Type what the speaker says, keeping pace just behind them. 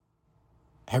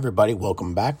Hey everybody,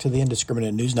 welcome back to the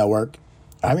Indiscriminate News Network.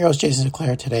 I'm your host, Jason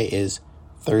Sinclair. Today is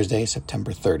Thursday,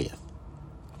 September 30th.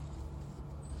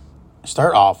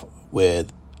 Start off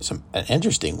with an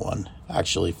interesting one,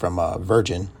 actually, from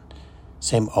Virgin,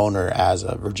 same owner as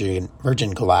Virgin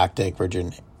Galactic,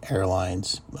 Virgin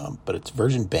Airlines, but it's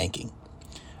Virgin Banking.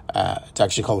 It's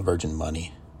actually called Virgin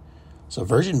Money. So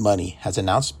Virgin Money has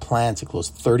announced plans to close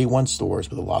 31 stores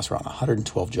with a loss of around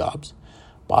 112 jobs.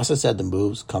 Bosses said the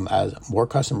moves come as more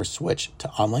customers switched to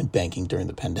online banking during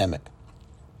the pandemic.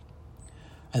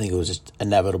 I think it was just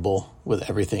inevitable with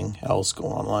everything else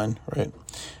going online, right?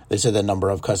 They said the number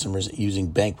of customers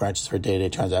using bank branches for day-to-day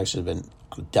transactions has been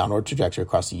on a downward trajectory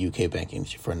across the UK banking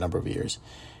industry for a number of years.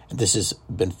 And this has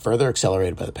been further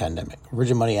accelerated by the pandemic.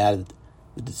 Virgin Money added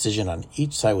the decision on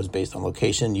each site was based on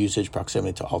location, usage,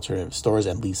 proximity to alternative stores,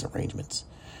 and lease arrangements.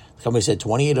 The company said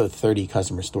 28 of 30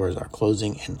 customer stores are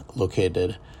closing and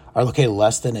located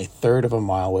less than a third of a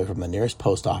mile away from the nearest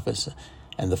post office,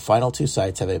 and the final two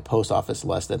sites have a post office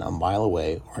less than a mile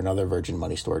away or another Virgin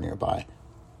Money store nearby.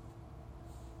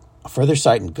 A further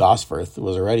site in Gosforth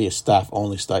was already a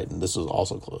staff-only site, and this was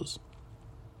also closed.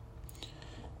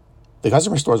 The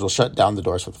customer stores will shut down the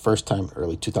doors for the first time in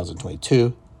early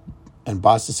 2022, and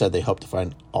bosses said they hope to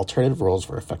find alternative roles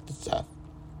for affected staff.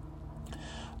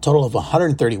 A total of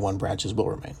 131 branches will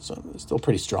remain, so it's still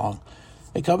pretty strong.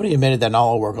 The company admitted that not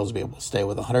all workers will be able to stay,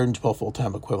 with 112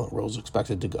 full-time equivalent roles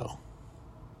expected to go.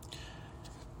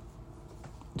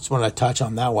 Just want to touch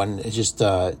on that one. It's just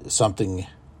something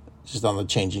just on the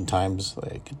changing times,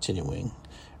 like continuing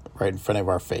right in front of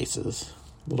our faces.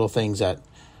 Little things that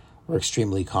were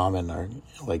extremely common are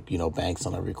like, banks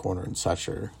on every corner and such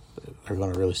are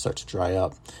going to really start to dry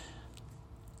up.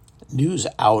 News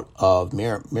out of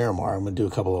Myanmar. I'm going to do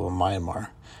a couple of them. Myanmar.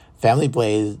 Family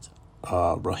blamed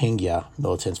Rohingya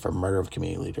militants for murder of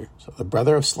community leader. So the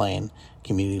brother of slain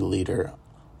community leader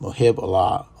Mohib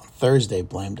Allah on Thursday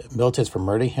blamed militants for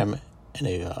murdering him in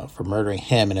a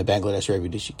Bangladesh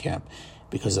refugee camp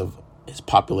because of his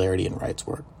popularity and rights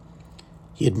work.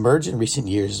 He had emerged in recent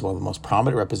years as one of the most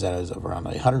prominent representatives of around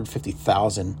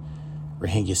 150,000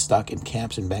 Rohingya stuck in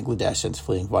camps in Bangladesh since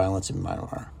fleeing violence in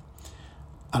Myanmar.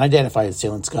 Unidentified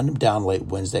assailants gunned him down late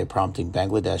Wednesday, prompting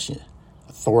Bangladesh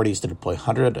authorities to deploy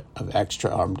hundreds of extra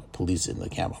armed police in the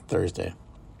camp on Thursday.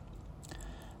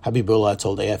 Habibullah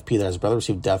told AFP that his brother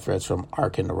received death threats from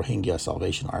Arkan, the Rohingya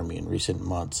Salvation Army, in recent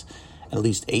months, and at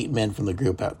least 8 men from the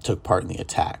group took part in the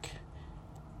attack.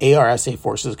 ARSA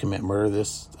forces commit murder.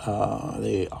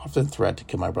 They often threat to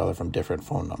kill my brother from different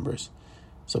phone numbers.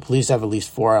 So police have at least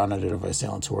 4 unidentified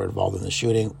assailants who were involved in the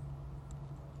shooting,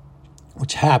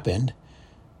 which happened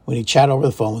when he chatted over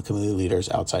the phone with community leaders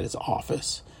outside his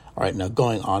office. All right, now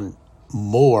going on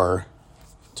more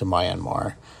to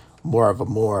Myanmar, more of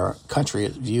a country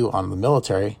view on the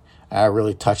military. I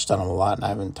really touched on them a lot, and I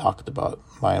haven't talked about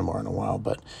Myanmar in a while,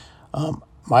 but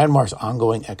Myanmar's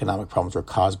ongoing economic problems were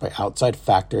caused by outside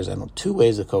factors and 2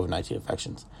 waves of COVID-19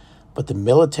 infections. But the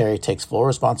military takes full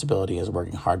responsibility and is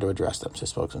working hard to address them, his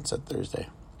spokesman said Thursday.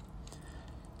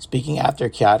 Speaking after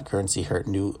kyat currency hit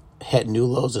new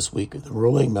lows this week, the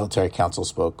ruling military council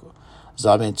spoke.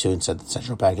 Zamin Toon said the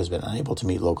central bank has been unable to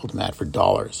meet local demand for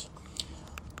dollars.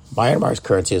 Myanmar's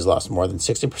currency has lost more than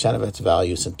 60% of its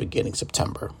value since beginning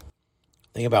September.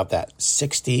 Think about that,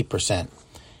 60%.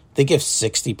 Think if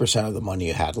 60% of the money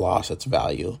you had lost its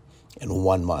value in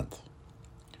 1 month.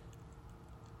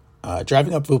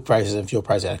 Driving up food prices and fuel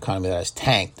prices in an economy that has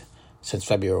tanked since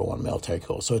February 1 military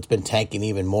coup. So it's been tanking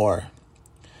even more.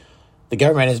 The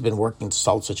government has been working to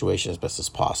solve the situation as best as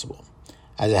possible.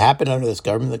 As it happened under this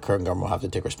government, the current government will have to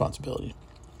take responsibility.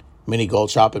 Many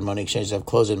gold shop and money exchanges have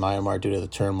closed in Myanmar due to the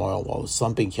turmoil, while the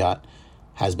slumping kyat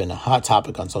has been a hot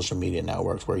topic on social media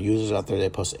networks, where users on Thursday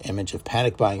post an image of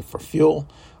panic buying for fuel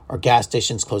or gas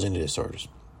stations closing to disorders.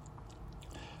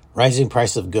 Rising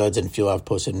prices of goods and fuel have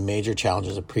posed major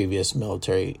challenges of previous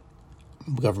military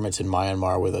governments in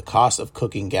Myanmar, with the cost of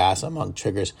cooking gas among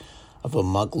triggers of a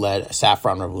monk-led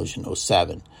saffron revolution in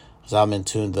 2007. Zamin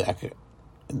Toon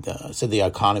said the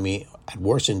economy had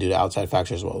worsened due to outside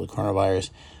factors as well as the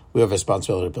coronavirus. We have a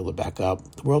responsibility to build it back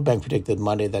up. The World Bank predicted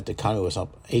Monday that the economy was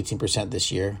up 18%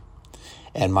 this year,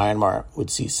 and Myanmar would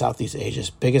see Southeast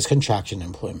Asia's biggest contraction in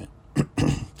employment.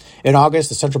 In August,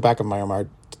 the Central Bank of Myanmar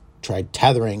tried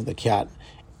tethering the kyat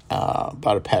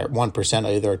about 1%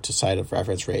 either to side of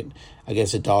reference rate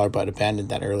against the dollar, but abandoned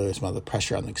that earlier as well. The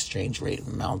pressure on the exchange rate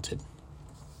mounted.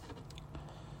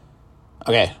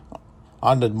 Okay,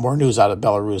 on to more news out of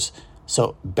Belarus.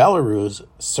 So Belarus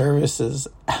services,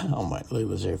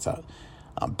 let's check this out.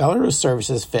 Belarus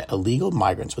services fit illegal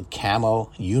migrants with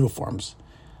camo uniforms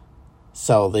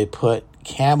So they put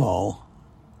camo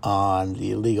on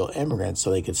the illegal immigrants so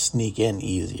they could sneak in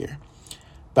easier.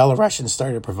 Belarusians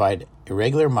started to provide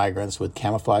irregular migrants with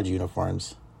camouflage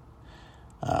uniforms.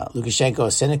 Lukashenko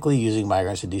is cynically using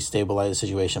migrants to destabilize the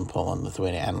situation in Poland,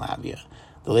 Lithuania, and Latvia.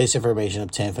 The latest information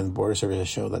obtained from the border services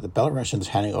show that the Belarusians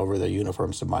are handing over their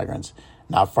uniforms to migrants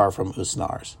not far from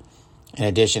Usnars. In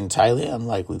addition, it's highly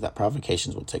unlikely that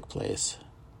provocations will take place.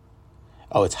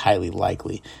 Oh, it's highly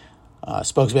likely.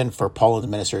 Spokesman for Poland's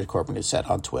Ministry of Corporate said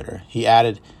on Twitter. He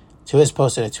added to his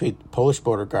post in a tweet, Polish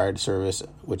Border Guard Service,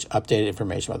 which updated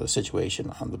information about the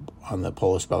situation on the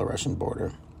Polish-Belarusian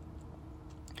border.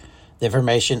 The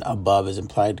information above is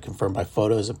implied confirmed by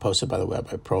photos and posted by the web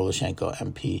by pro-Lukashenko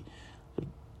MP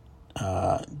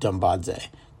Dombadze.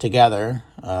 Together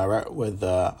with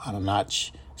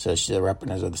Ananach, so she's the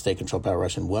representative of the state-controlled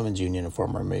Belarusian Women's Union and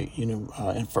former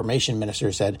information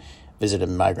minister, said visited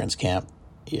migrants camp.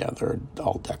 Yeah, they're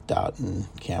all decked out in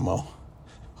camo.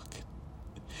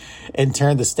 In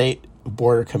turn, the state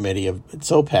border committee it's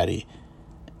so petty,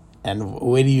 and the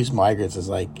way to use migrants is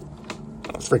like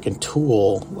a freaking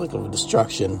tool, like of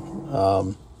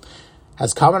destruction.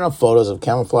 Has commented on photos of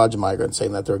camouflage migrants,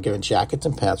 saying that they were given jackets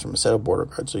and pants from a set of border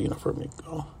guards, so uniform you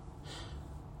go.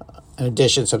 In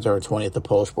addition, September 20th, the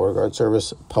Polish Border Guard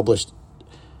Service published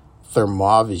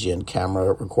thermovision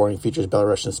camera recording features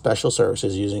Belarusian special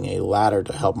services using a ladder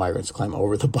to help migrants climb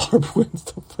over the barbed wires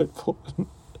to Poland.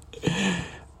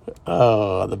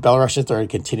 The Belarusian authority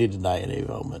continued to deny any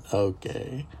involvement.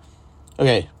 Okay.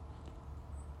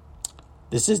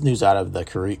 This is news out of the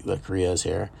Koreas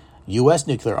here. U.S.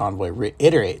 nuclear envoy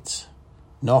reiterates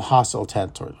no hostile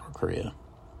intent toward North Korea.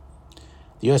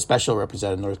 The U.S. Special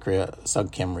Representative of North Korea, Sung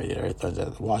Kim, reiterated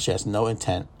that Washington has no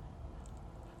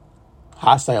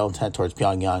hostile intent towards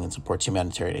Pyongyang and supports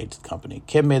humanitarian aid to the company.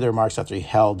 Kim made the remarks after he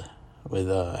held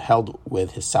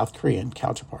with his South Korean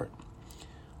counterpart,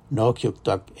 No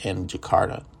Kyuk-duk, in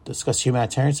Jakarta, discussed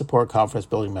humanitarian support,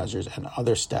 confidence-building measures, and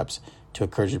other steps to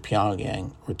encourage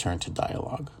Pyongyang return to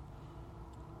dialogue.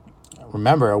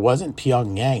 Remember, it wasn't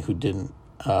Pyongyang who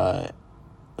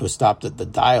stopped the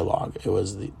dialogue. It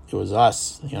was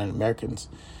us, the United Americans.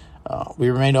 We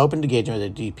remain open to engagement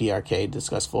with the DPRK to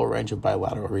discuss full range of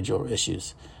bilateral regional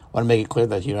issues. I want to make it clear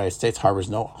that the United States harbors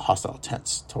no hostile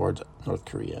intents towards North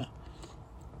Korea.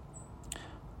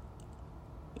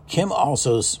 Kim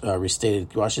also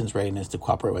restated Washington's readiness to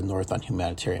cooperate with North on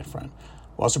humanitarian front.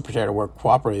 We're also prepared to work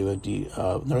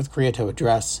cooperatively with North Korea to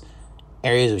address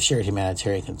areas of shared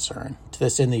humanitarian concern. To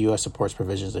this end, the U.S. supports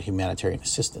provisions of humanitarian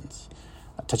assistance.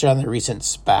 Touching on the recent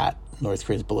spat, North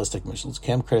Korea's ballistic missiles,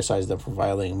 Kim criticized them for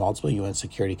violating multiple UN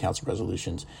Security Council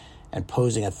resolutions and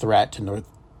posing a threat to North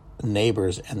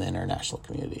neighbors and the international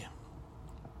community.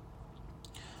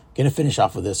 Going to finish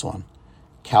off with this one.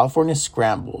 California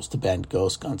scrambles to ban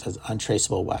ghost guns as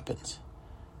untraceable weapons.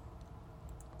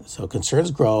 So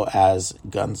concerns grow as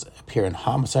guns appear in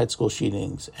homicide, school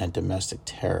shootings, and domestic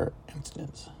terror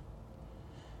incidents.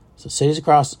 So cities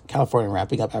across California are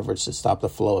ramping up efforts to stop the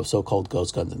flow of so-called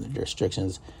ghost guns in their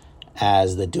jurisdictions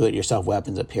as the do-it-yourself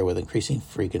weapons appear with increasing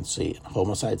frequency in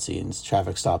homicide scenes,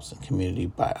 traffic stops, and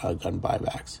community gun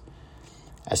buybacks.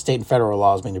 As state and federal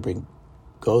laws mean to bring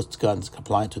ghost guns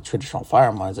compliant with traditional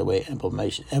firearm lines await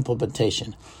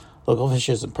implementation, local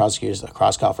officials and prosecutors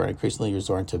across California increasingly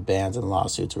resorting to bans and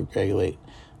lawsuits to regulate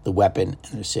the weapon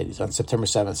in their cities. On September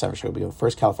 7th, San Francisco will be the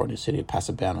first California city to pass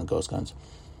a ban on ghost guns.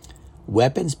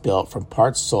 Weapons built from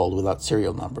parts sold without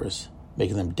serial numbers,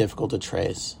 making them difficult to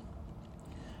trace.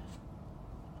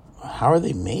 How are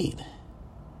they made?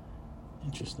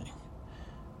 Interesting.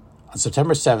 On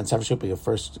September 7th, San Francisco will be the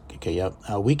first.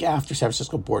 A week after San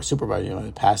Francisco Board of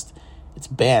Supervisors passed its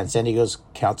ban, San Diego's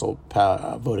council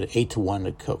voted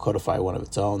 8-1 to codify one of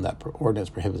its own. That ordinance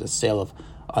prohibits the sale of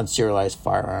unserialized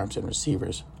firearms and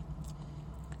receivers.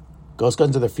 Ghost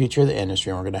guns are the future of the industry,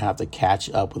 and we're going to have to catch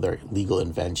up with our legal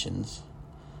inventions.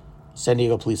 San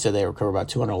Diego police said they recovered about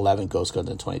 211 ghost guns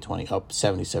in 2020, up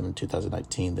 77 in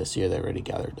 2019. This year, they already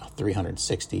gathered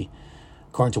 360.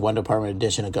 According to one department, in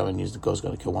addition, the government used the ghost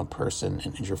gun to kill one person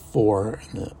and injure 4,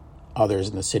 and the others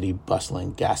in the city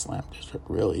bustling Gaslamp district.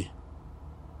 Really?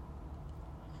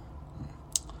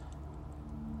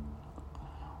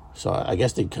 So I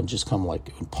guess they can just come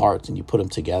like in parts, and you put them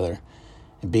together.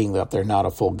 And being that they're not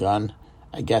a full gun,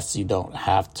 I guess you don't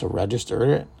have to register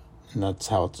it. And that's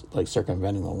how it's like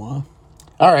circumventing the law.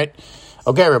 All right.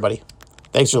 Okay, everybody.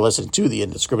 Thanks for listening to the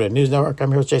Indiscriminate News Network. I'm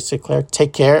here with Jason Sinclair.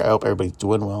 Take care. I hope everybody's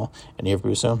doing well. And hear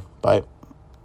from you soon. Bye.